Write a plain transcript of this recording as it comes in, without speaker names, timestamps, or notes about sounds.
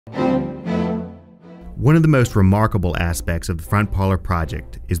One of the most remarkable aspects of the front parlor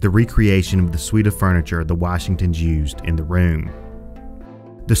project is the recreation of the suite of furniture the Washingtons used in the room.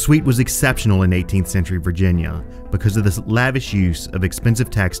 The suite was exceptional in 18th century Virginia because of the lavish use of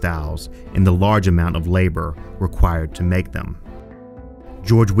expensive textiles and the large amount of labor required to make them.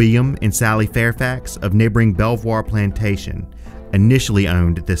 George William and Sally Fairfax of neighboring Belvoir Plantation initially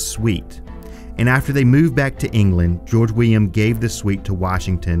owned this suite, and after they moved back to England, George William gave the suite to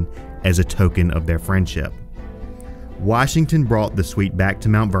Washington as a token of their friendship. Washington brought the suite back to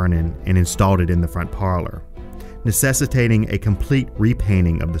Mount Vernon and installed it in the front parlor, necessitating a complete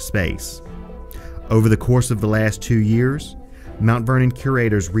repainting of the space. Over the course of the last 2 years, Mount Vernon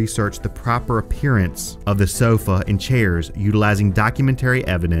curators researched the proper appearance of the sofa and chairs utilizing documentary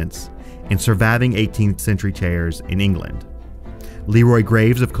evidence and surviving 18th century chairs in England. Leroy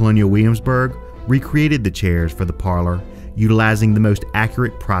Graves of Colonial Williamsburg recreated the chairs for the parlor utilizing the most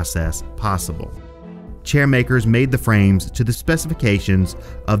accurate process possible. Chair makers made the frames to the specifications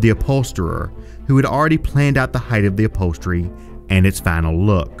of the upholsterer, who had already planned out the height of the upholstery and its final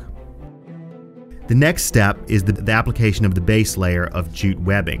look. The next step is the application of the base layer of jute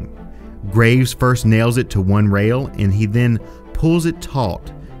webbing. Graves first nails it to one rail and he then pulls it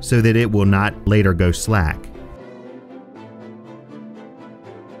taut so that it will not later go slack.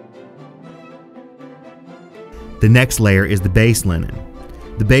 The next layer is the base linen.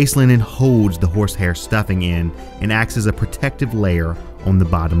 The base linen holds the horsehair stuffing in and acts as a protective layer on the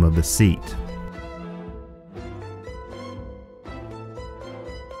bottom of the seat.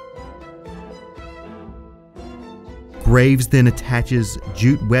 Graves then attaches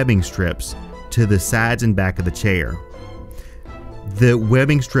jute webbing strips to the sides and back of the chair. The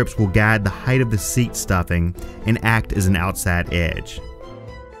webbing strips will guide the height of the seat stuffing and act as an outside edge.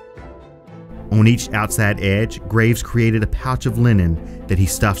 On each outside edge, Graves created a pouch of linen that he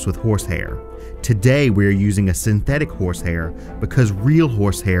stuffs with horsehair. Today we are using a synthetic horsehair because real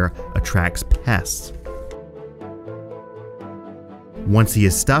horsehair attracts pests. Once he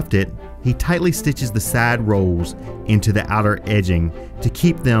has stuffed it, he tightly stitches the side rolls into the outer edging to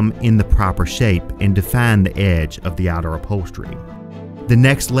keep them in the proper shape and define the edge of the outer upholstery. The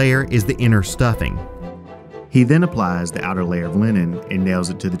next layer is the inner stuffing. He then applies the outer layer of linen and nails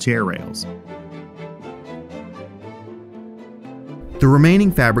it to the chair rails. The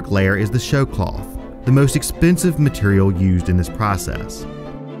remaining fabric layer is the show cloth, the most expensive material used in this process.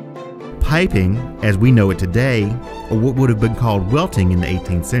 Piping, as we know it today, or what would have been called welting in the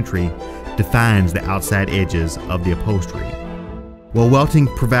 18th century, defines the outside edges of the upholstery. While welting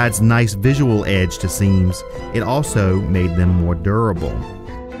provides nice visual edge to seams, it also made them more durable.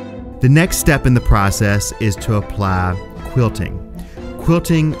 The next step in the process is to apply quilting.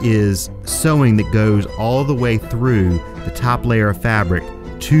 Quilting is sewing that goes all the way through the top layer of fabric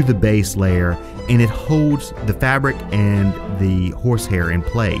to the base layer, and it holds the fabric and the horsehair in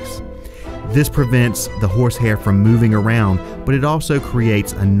place. This prevents the horsehair from moving around, but it also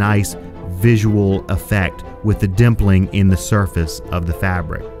creates a nice visual effect with the dimpling in the surface of the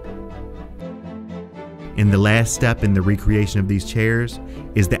fabric. And the last step in the recreation of these chairs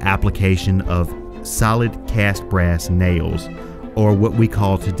is the application of solid cast brass nails, or what we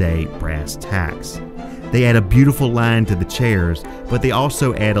call today brass tacks. They add a beautiful line to the chairs, but they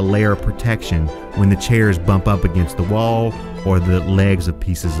also add a layer of protection when the chairs bump up against the wall or the legs of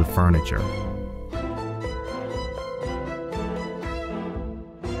pieces of furniture.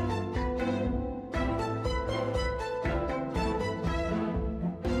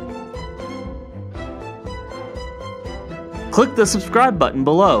 Click the subscribe button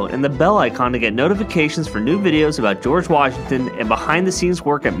below and the bell icon to get notifications for new videos about George Washington and behind-the-scenes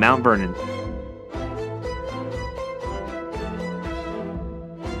work at Mount Vernon.